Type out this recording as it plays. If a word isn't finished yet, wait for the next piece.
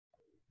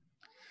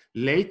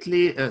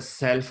Lately,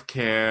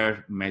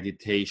 self-care,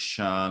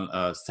 meditation,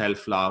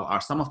 self-love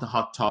are some of the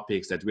hot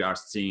topics that we are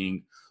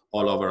seeing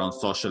all over on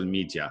social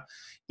media.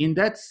 In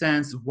that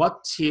sense,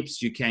 what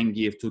tips you can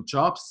give to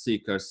job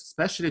seekers,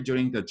 especially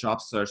during the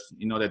job search?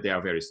 You know that they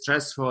are very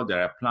stressful,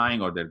 they're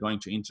applying or they're going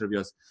to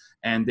interviews,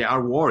 and they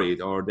are worried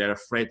or they're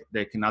afraid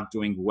they're not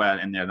doing well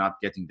and they're not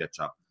getting the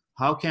job.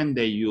 How can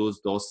they use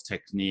those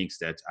techniques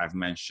that I've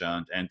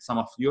mentioned and some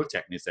of your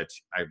techniques that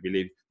I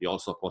believe you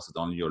also posted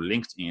on your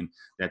LinkedIn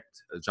that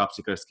job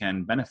seekers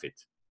can benefit?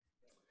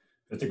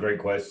 That's a great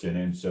question.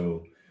 And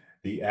so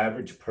the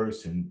average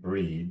person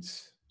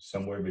breathes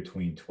somewhere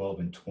between 12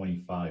 and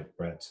 25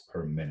 breaths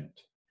per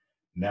minute.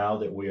 Now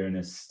that we're in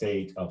a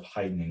state of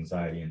heightened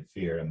anxiety and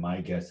fear, and my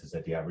guess is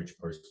that the average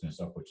person is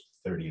upwards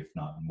to 30, if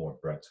not more,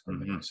 breaths per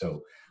minute.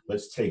 So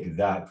let's take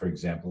that, for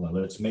example, and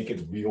let's make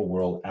it real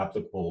world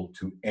applicable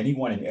to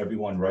anyone and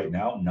everyone right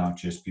now, not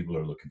just people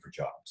who are looking for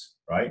jobs,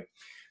 right?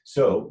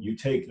 So you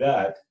take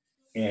that,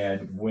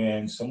 and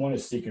when someone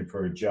is seeking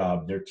for a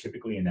job, they're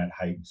typically in that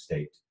heightened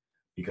state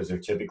because they're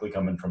typically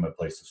coming from a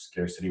place of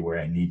scarcity where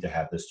I need to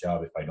have this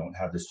job. If I don't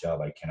have this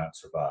job, I cannot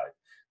survive.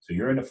 So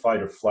you're in a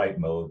fight or flight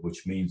mode,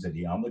 which means that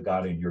the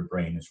amygdala in your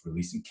brain is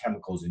releasing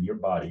chemicals in your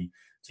body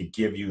to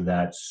give you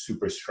that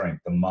super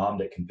strength, the mom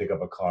that can pick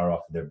up a car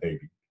off of their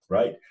baby,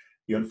 right?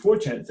 The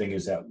unfortunate thing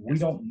is that we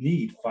don't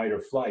need fight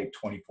or flight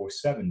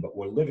 24/7, but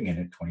we're living in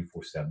it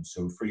 24/7.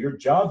 So for your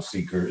job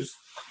seekers,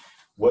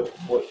 what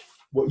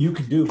you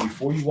can do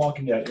before you walk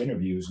into that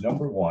interview is,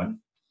 number one,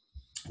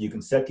 you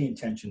can set the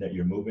intention that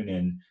you're moving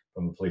in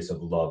from a place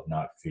of love,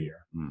 not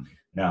fear.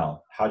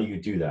 Now, how do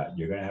you do that?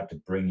 You're going to have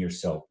to bring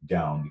yourself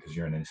down because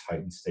you're in a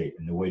heightened state.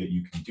 And the way that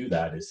you can do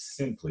that is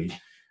simply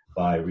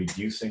by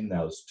reducing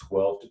those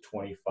 12 to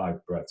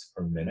 25 breaths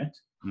per minute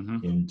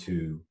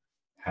into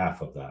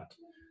half of that.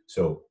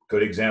 So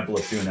good example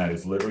of doing that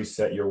is literally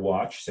set your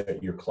watch,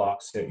 set your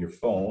clock, set your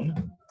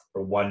phone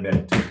for 1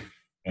 minute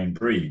and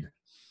breathe.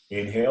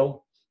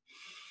 Inhale.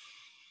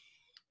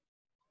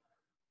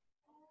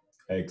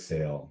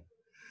 Exhale.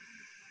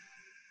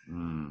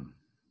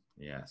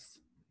 Yes.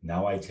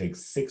 Now I take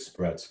 6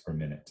 breaths per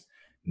minute.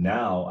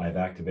 Now I've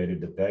activated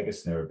the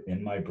vagus nerve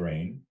in my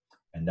brain,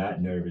 and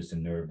that nerve is the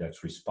nerve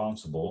that's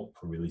responsible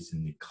for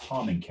releasing the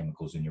calming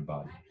chemicals in your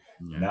body.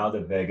 Now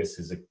the vagus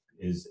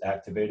is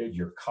activated,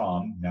 you're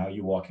calm. Now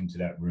you walk into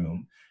that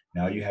room.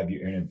 Now you have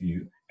your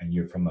interview, and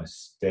you're from a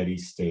steady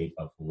state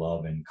of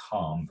love and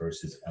calm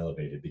versus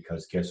elevated.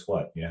 Because guess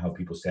what? You know how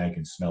people say, I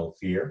can smell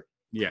fear?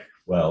 Yeah.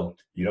 Well,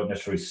 you don't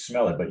necessarily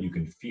smell it, but you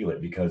can feel it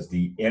because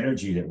the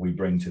energy that we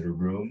bring to the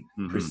room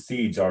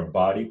precedes our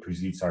body,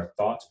 precedes our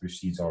thoughts,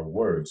 precedes our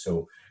words.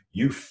 So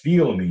you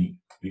feel me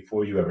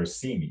before you ever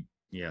see me.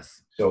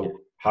 Yes. So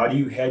how do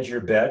you hedge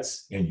your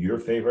bets in your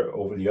favor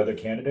over the other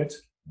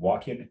candidates?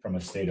 Walk in from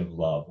a state of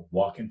love,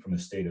 walk in from a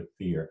state of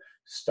fear.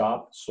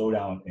 Stop, slow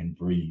down, and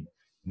breathe.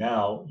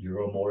 Now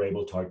you're more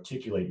able to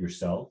articulate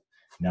yourself.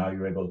 Now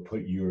you're able to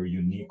put your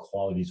unique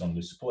qualities on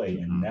display.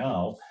 And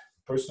now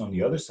person on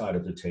the other side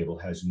of the table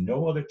has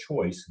no other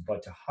choice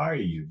but to hire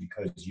you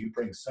because you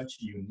bring such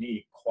a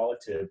unique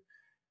qualitative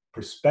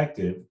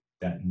perspective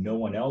that no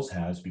one else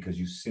has because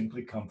you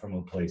simply come from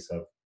a place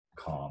of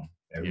calm.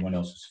 Everyone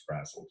else is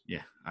frazzled.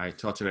 Yeah, I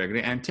totally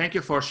agree. And thank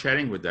you for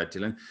sharing with that,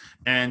 Dylan.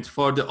 And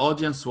for the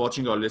audience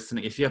watching or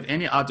listening, if you have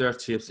any other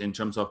tips in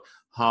terms of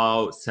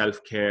how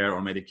self-care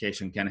or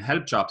medication can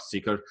help job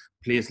seekers,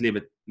 please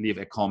leave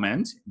a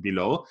comment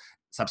below.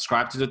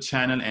 Subscribe to the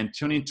channel and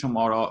tune in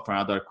tomorrow for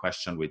another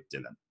question with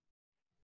Dylan.